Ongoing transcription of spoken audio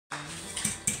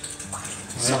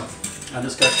Well, I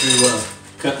just got through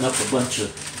cutting up a bunch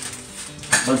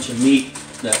of meat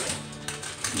that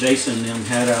Jason and them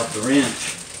had out the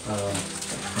ranch.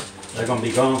 They're going to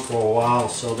be gone for a while,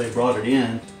 so they brought it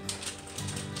in.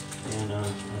 And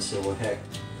I said, well, heck,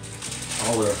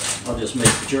 I'll just make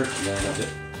the jerky out of it.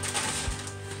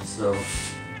 So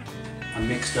I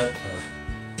mixed up a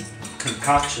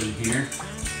concoction here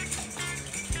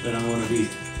that I'm going to be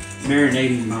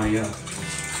marinating my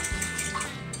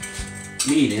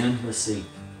meat in. Let's see.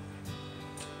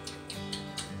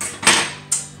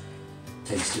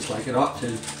 Tastes just like it ought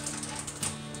to.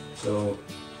 So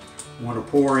I want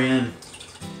to pour in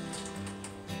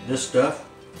this stuff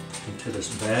into this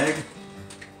bag.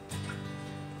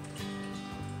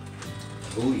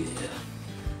 Oh yeah.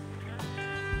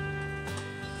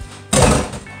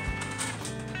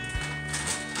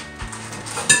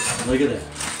 Look at that.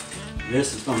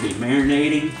 This is going to be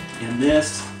marinating in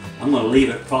this. I'm going to leave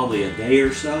it probably a day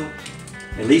or so,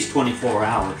 at least 24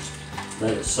 hours.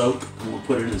 Let it soak. I'm going to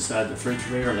put it inside the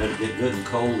refrigerator and let it get good and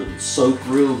cold and soak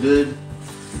real good.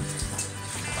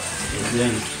 And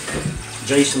then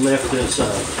Jason left this,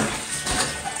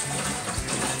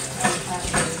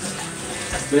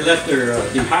 they left their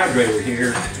dehydrator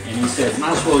here, and he said,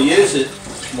 might as well use it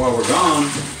while we're gone.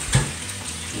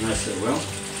 And I said, well,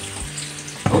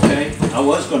 okay. I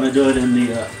was going to do it in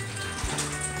the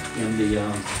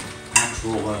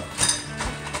actual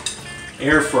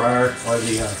air fryer or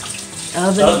the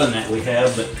oven that we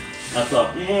have, but I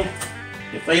thought,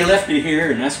 if they left it here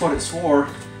and that's what it's for,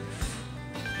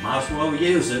 might as well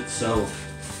use it. So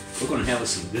we're going to have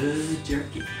some good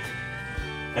jerky.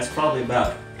 That's probably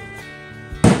about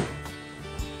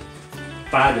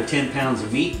 5 to 10 pounds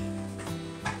of meat,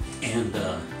 and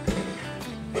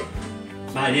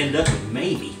might end up with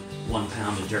maybe 1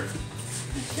 pound of jerky.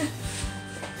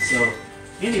 So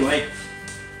anyway,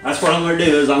 that's what I'm going to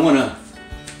do. Is I'm going to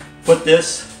put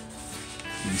this.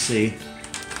 You can see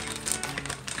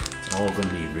it's all going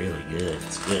to be really good.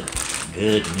 It's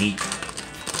good meat.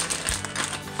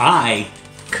 I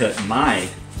cut my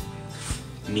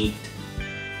meat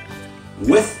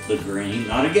with the grain,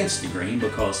 not against the grain,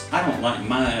 because I don't like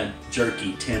my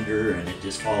jerky tender and it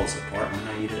just falls apart when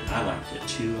I eat it. I like to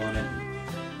chew on it,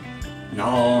 and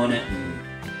gnaw on it, and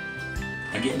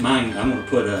I get mine. I'm going to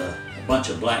put a bunch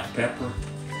of black pepper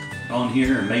on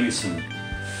here and maybe some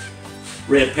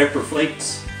red pepper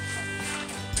flakes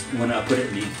when I put it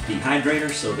in the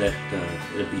dehydrator, so that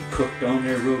it'll be cooked on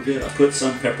there real good. I put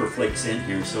some pepper flakes in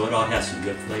here, so it all has some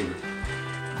good flavor.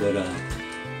 But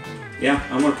yeah,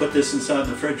 I'm going to put this inside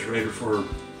the refrigerator for a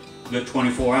good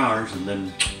 24 hours, and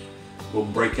then we'll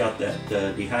break out that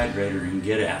dehydrator and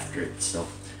get after it. So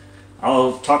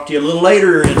I'll talk to you a little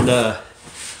later, and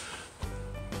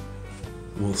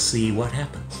we'll see what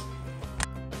happens.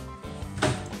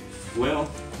 Well,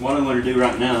 what I'm going to do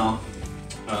right now,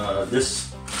 this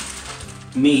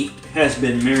meat has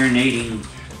been marinating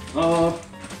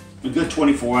a good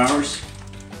 24 hours.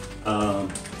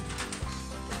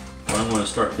 What I'm going to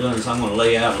start doing is I'm going to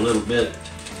lay out a little bit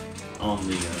on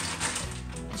the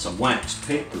some wax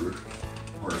paper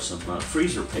or some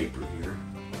freezer paper here,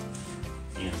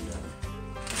 and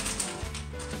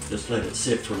just let it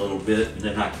sit for a little bit, and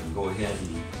then I can go ahead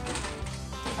and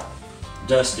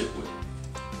dust it with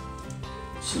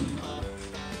some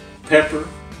pepper,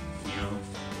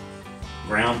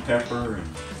 ground pepper,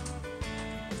 and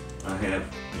I have,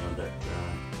 that,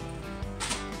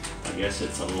 I guess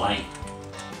it's a light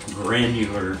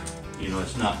granular,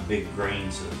 it's not big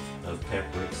grains of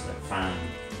pepper, it's that fine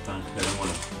pepper. I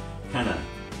want to kind of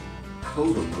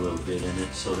coat them a little bit in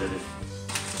it so that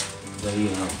they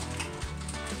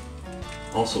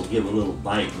also give a little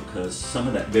bite, because some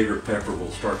of that bigger pepper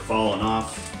will start falling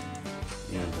off,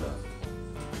 and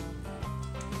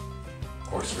of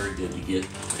course very good to get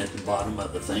at the bottom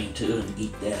of the thing too and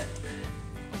eat that.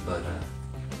 But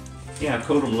yeah, I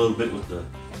coat them a little bit with the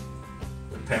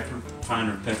pepper,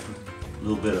 finer pepper, a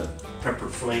little bit of pepper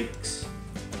flakes,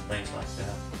 things like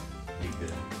that. Be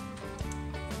good.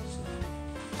 So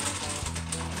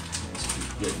let's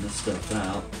keep getting this stuff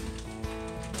out.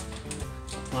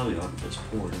 Probably ought to just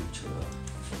pour it into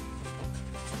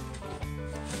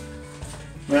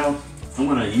well, I'm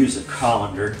going to use a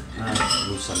colander.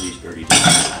 Move some of these dirty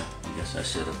dishes. I guess I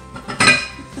should have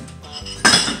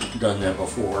done that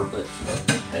before, but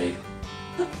hey,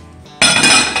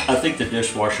 I think the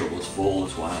dishwasher was full,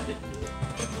 that's why I didn't do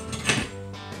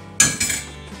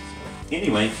it.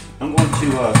 Anyway, I'm going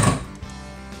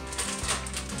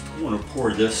to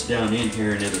pour this down in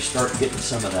here, and it'll start getting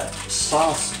some of that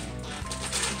sauce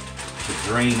to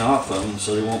drain off of them,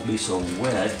 so they won't be so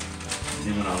wet.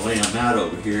 then when I lay them out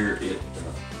over here, it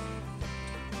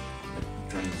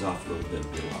drains off a little bit,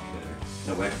 it'll be a lot better.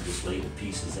 That way I can just lay the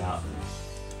pieces out and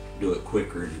do it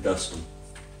quicker and dust them.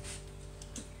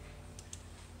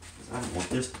 Because I don't want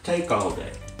this to take all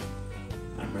day.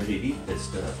 I'm ready to eat this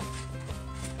stuff.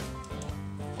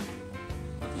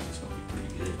 I think it's going to be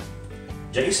pretty good.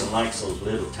 Jason likes those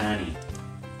little tiny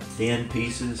thin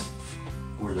pieces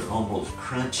where they're almost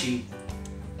crunchy.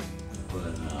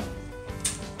 But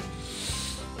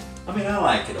I mean, I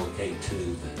like it okay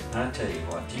too, but I tell you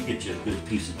what, you get you a good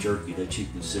piece of jerky that you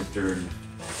can sit there and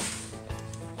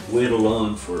whittle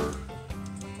on for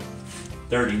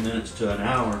 30 minutes to an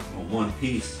hour on one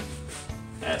piece.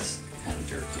 That's the kind of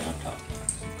jerky I'm talking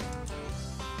about.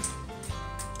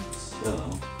 So,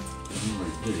 what I'm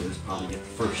going to do is probably get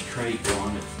the first tray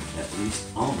going, at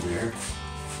least on there.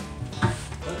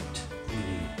 But,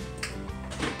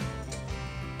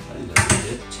 I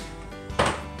love it.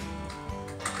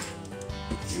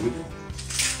 Here we go.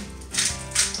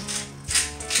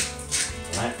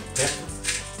 Black pepper.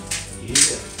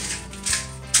 Yeah.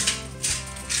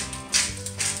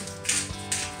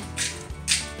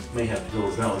 May have to go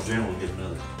to Dollar General and get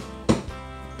another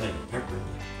thing of pepper. I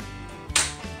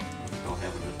think I'll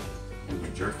have enough to do the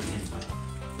jerky anyway.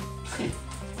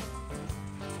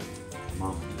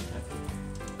 Mom would have to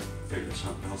figure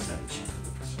something else out if she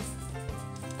cooks.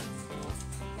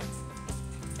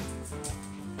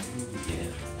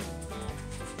 Yeah.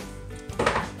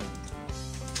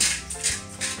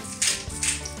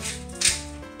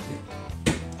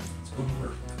 It's gonna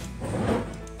work.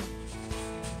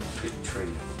 Good trade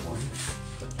for one.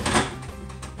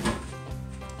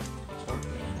 Start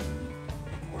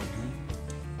accordingly.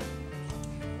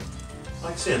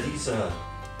 Like I said, these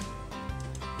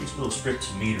little strips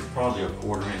of meat are probably a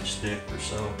 1/4 inch thick or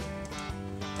so.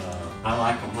 I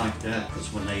like them like that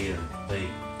because when they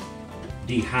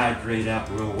dehydrate out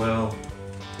real well,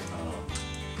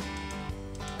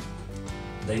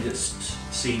 they just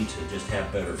seem to just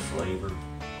have better flavor,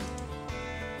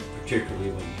 particularly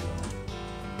when you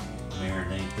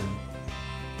marinate them.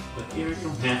 But you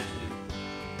don't have to.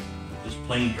 Just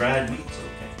plain dried meat's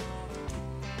okay.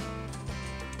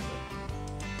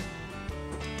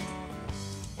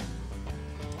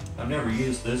 I've never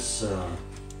used this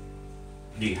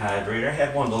dehydrator. I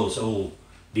had one of those old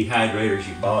dehydrators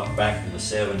you bought back in the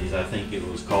 70s. I think it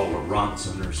was called a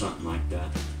Ronson or something like that.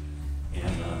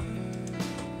 And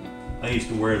I used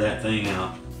to wear that thing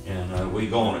out, and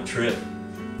we'd go on a trip.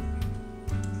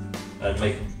 I'd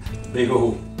make a big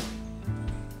old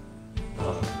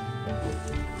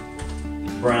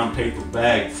brown paper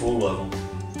bag full of them,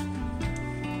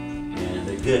 and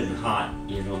they're good and hot.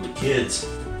 You know, the kids,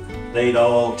 they'd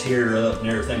all tear up and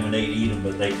everything when they'd eat them,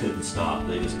 but they couldn't stop.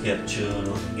 They just kept chewing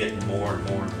them and getting more and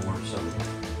more and more. So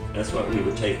that's what we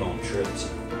would take on trips.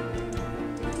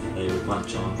 And they would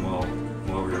munch on while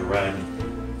we were riding.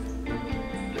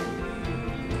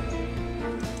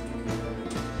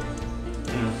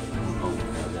 Yeah, I don't know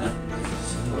about that.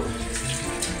 So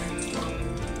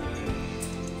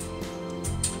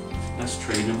that's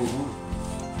tray number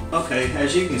 1. Okay,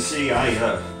 as you can see, I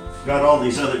got all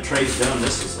these other trays done.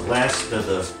 This is the last of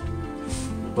the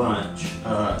bunch,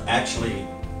 actually,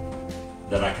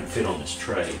 that I can fit on this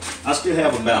tray. I still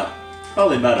have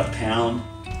probably about a pound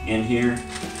in here.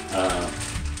 I'm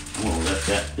gonna let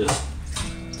that just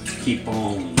keep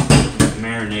on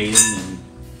marinating, and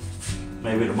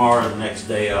maybe tomorrow or the next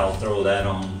day I'll throw that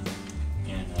on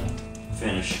and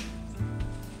finished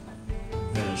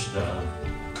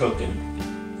cooking.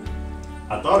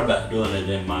 I thought about doing it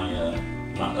in my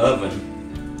oven,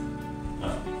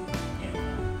 but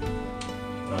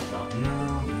I thought,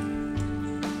 no,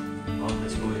 I'll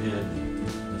just go ahead and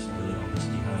just do it on this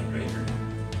dehydrator.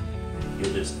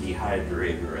 Give this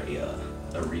dehydrator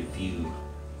a review.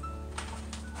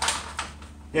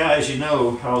 Yeah, as you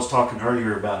know, I was talking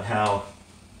earlier about how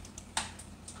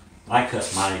I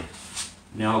cut my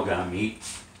Nilgai meat,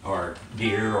 or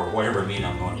deer, or whatever meat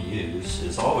I'm going to use,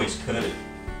 is always cut it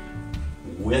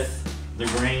with the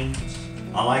grains.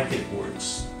 I like it where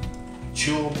it's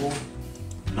chewable,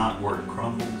 not where it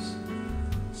crumbles.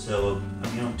 So,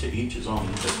 you know, to each his own,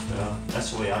 but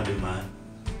that's the way I do mine.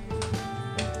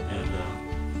 And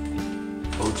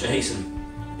old Jason,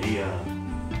 he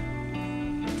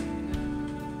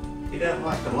doesn't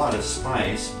like a lot of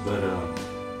spice, but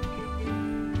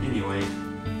anyway,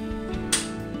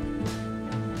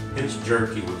 his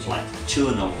jerky was like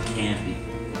chewing on candy.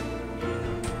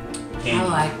 I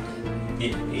liked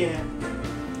it. Yeah,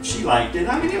 she liked it.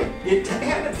 I mean, it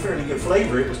had a fairly good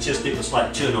flavor. It was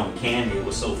like chewing on candy. It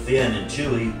was so thin and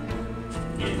chewy,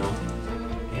 you know.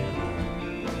 And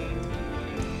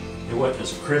it wasn't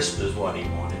as crisp as what he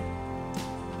wanted.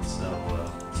 So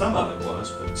some of it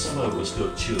was, but some of it was still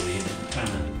chewy and it kind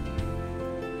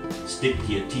of stick to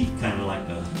your teeth, kind of like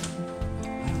a,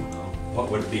 I don't know, what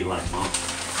would it be like, Mom?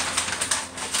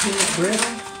 Peanut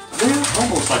brittle? Well,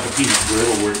 almost like a peanut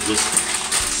brittle where it's just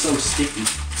so sticky.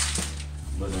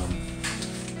 But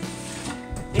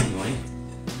anyway,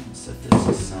 set this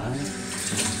aside.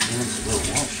 There's a little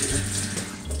wash here.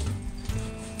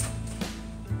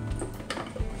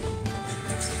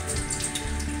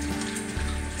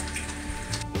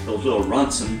 Those little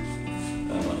Runson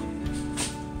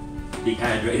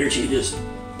dehydrators, you just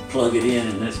plug it in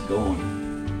and it's going.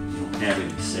 You don't have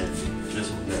any setting. This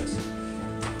one does.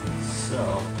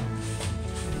 So,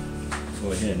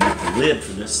 go ahead and make the lid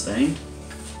for this thing.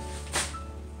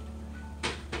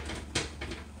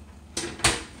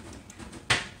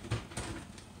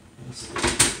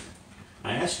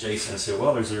 I asked Jason, I said,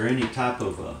 well, is there any type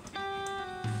of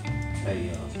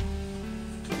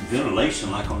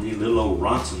ventilation like on the little old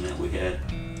Ronson that we had?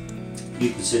 You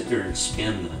could sit there and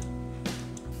spin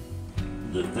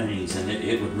the things and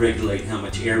it would regulate how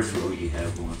much airflow you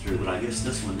have going through, but I guess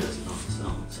this one does it on its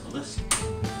own. So let's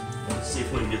see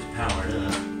if we can get it powered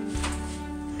up.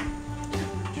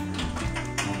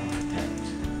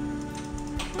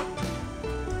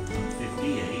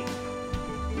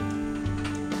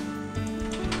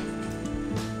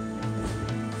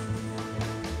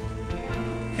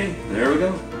 Okay, there we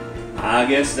go. I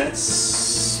guess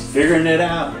that's figuring it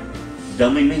out.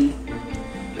 Dummy me.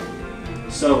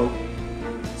 So,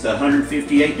 it's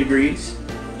 158 degrees,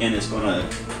 and it's going to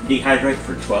dehydrate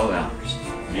for 12 hours.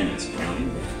 And it's counting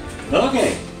down.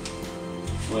 Okay.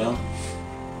 Well,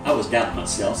 I was doubting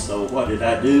myself, so what did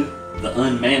I do? The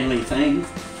unmanly thing.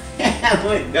 I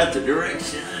went and got the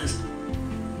directions.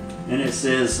 And it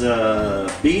says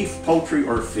beef, poultry,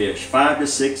 or fish, 5 to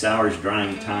 6 hours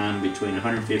drying time between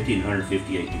 150 and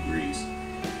 158 degrees.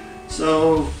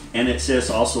 So, and it says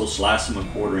also slice them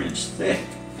 1/4 inch thick.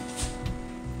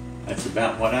 That's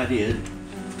about what I did.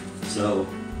 So,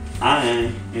 I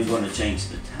am going to change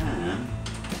the time.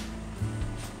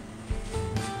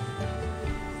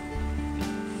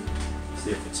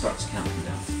 See if it starts counting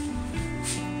down.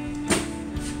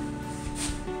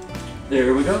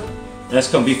 There we go. That's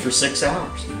going to be for 6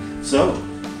 hours. So,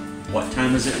 what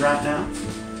time is it right now?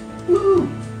 Woo!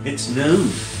 It's noon.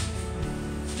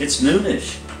 It's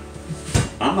noonish.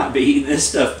 I might be eating this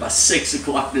stuff by 6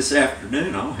 o'clock this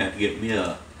afternoon. I'm going to have to get me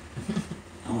a,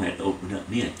 I'm going to have to open up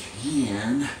me a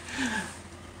can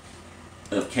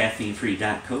of caffeine-free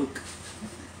Diet Coke.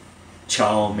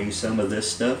 Chaw me some of this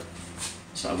stuff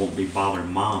so I won't be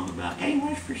bothering Mom about, hey,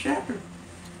 what's for supper?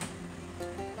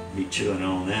 Be chewing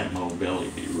on that and my old belly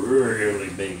be really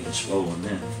big and swollen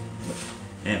then. But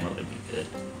Emily be good.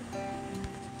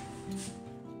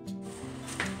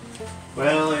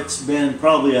 Well, it's been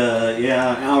probably an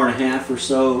hour and a half or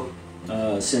so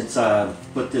since I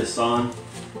put this on.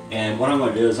 And what I'm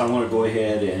going to do is I'm going to go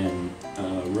ahead and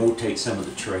rotate some of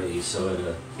the trays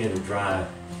so it'll dry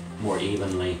more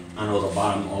evenly. I know the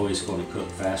bottom always going to cook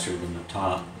faster than the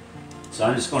top. So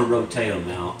I'm just going to rotate them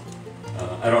out.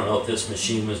 I don't know if this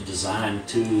machine was designed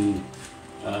to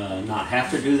not have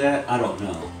to do that. I don't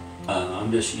know.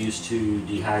 I'm just used to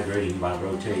dehydrating by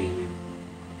rotating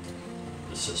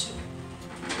the system.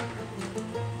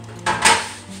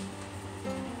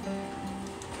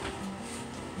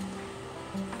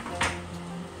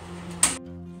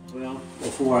 Well,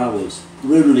 before I was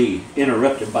rudely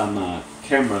interrupted by my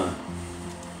camera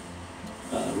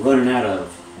running out of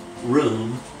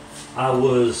room, I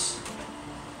was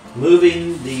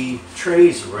moving the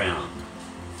trays around,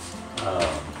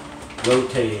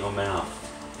 rotating them out.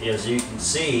 As you can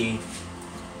see,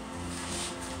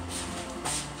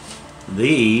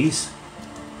 these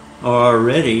are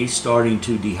already starting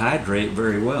to dehydrate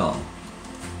very well.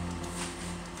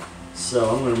 So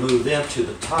I'm going to move them to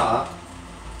the top.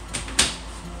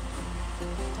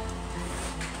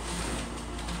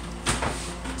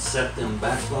 Set them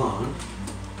back on.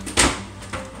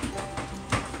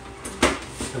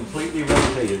 Completely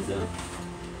rotated them.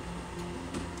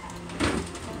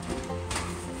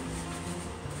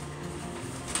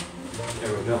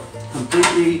 There we go.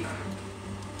 Completely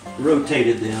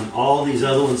rotated them. All these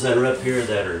other ones that are up here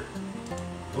that are,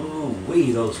 oh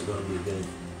wee, those are going to be good.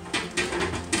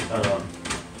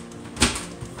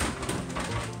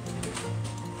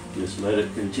 Just let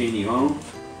it continue on.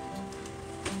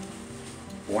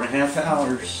 4.5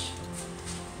 hours.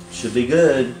 Should be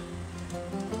good.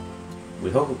 We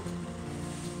hope.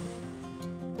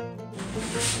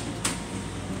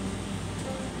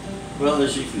 Well,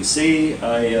 as you can see,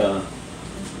 I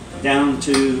down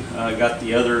to, got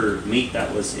the other meat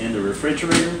that was in the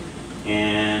refrigerator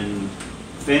and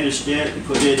finished it and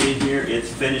put it in here.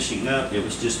 It's finishing up. It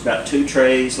was just about 2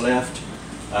 trays left.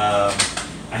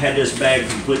 I had this bag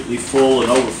completely full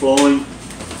and overflowing.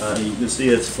 You can see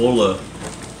it's full of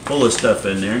stuff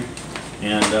in there.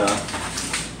 And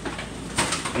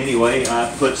anyway,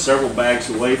 I put several bags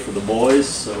away for the boys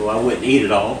so I wouldn't eat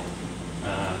it all.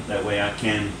 That way I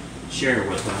can share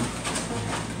with them.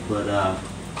 But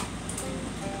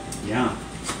yeah.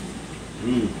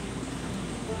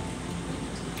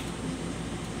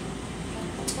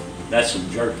 That's some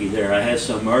jerky there. I had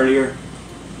some earlier.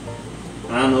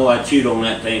 I know I chewed on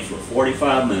that thing for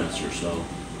 45 minutes or so.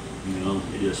 You know,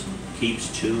 it just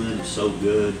keeps chewing. It's so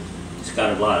good. It's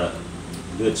got a lot of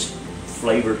good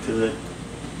flavor to it.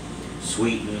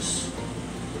 Sweetness,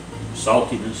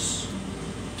 saltiness,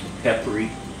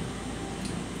 peppery,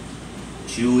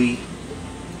 chewy,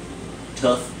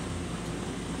 tough,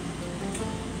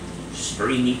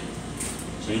 stringy.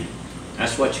 See?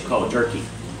 That's what you call jerky.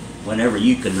 Whenever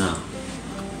you can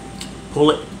pull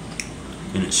it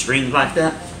and it strings like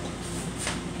that,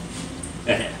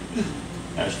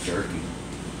 that's jerky.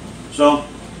 So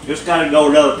just got to go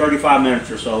another 35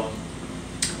 minutes or so,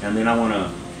 and then I want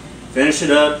to finish it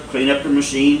up, clean up the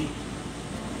machine.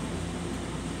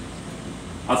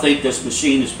 I think this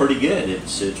machine is pretty good.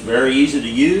 It's very easy to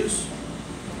use.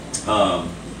 I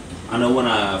know when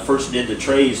I first did the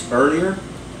trays earlier,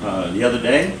 the other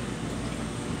day,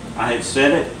 I had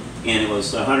set it and it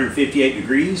was 158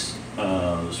 degrees.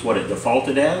 That's what it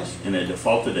defaulted as, and it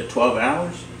defaulted at 12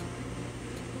 hours.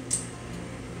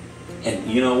 And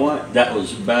you know what? That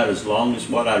was about as long as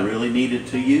what I really needed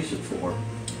to use it for.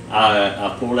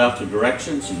 I pulled out the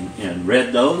directions and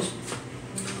read those,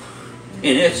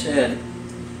 and it said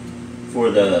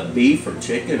for the beef or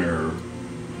chicken or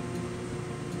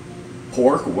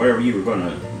pork or wherever you were going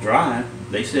to dry,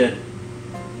 they said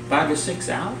 5 to 6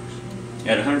 hours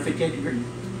at 158 degrees.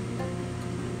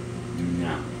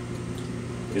 No.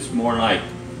 It's more like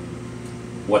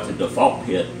what the default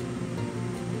hit.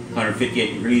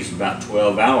 158 degrees, about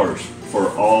 12 hours for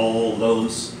all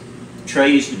those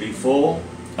trays to be full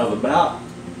of about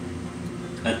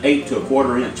an 8 to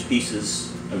 1/4 inch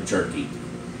pieces of jerky.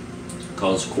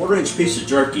 Because 1/4 inch piece of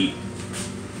jerky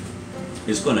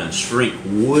is going to shrink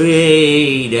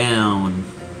way down.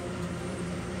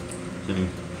 See?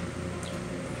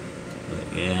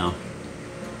 But yeah,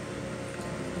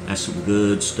 that's some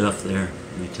good stuff there,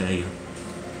 let me tell you.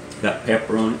 It's got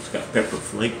pepper on it, it's got pepper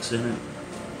flakes in it,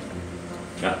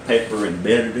 got pepper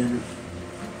embedded in it.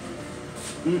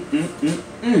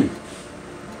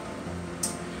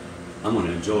 I'm going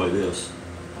to enjoy this.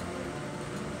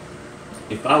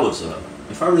 If I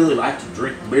really like to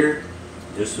drink beer,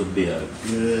 this would be a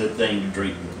good thing to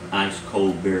drink with ice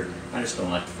cold beer. I just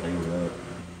don't like the flavor of it.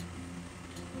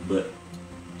 But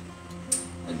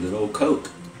a good old Coke,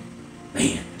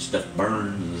 man, stuff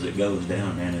burns as it goes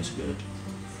down, man, it's good.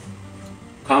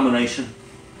 Combination,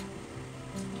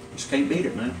 just can't beat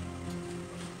it, man.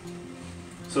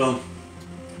 So,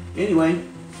 anyway,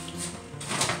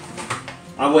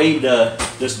 I weighed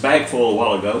this bag full a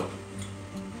while ago,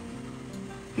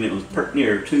 and it was pretty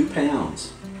near 2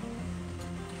 pounds.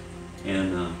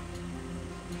 And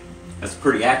that's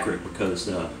pretty accurate because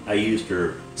I used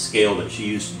her scale that she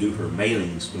used to do her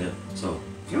mailings with, so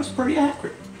it was pretty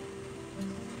accurate.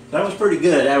 That was pretty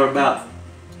good. I have about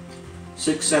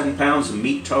 6-7 pounds of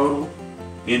meat total.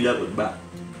 End up with about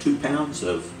 2 pounds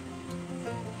of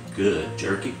good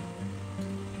jerky.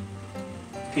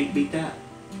 Can't beat that.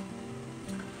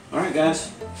 Alright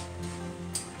guys,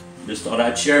 just thought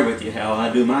I'd share with you how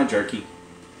I do my jerky.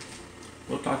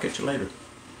 We'll talk at you later.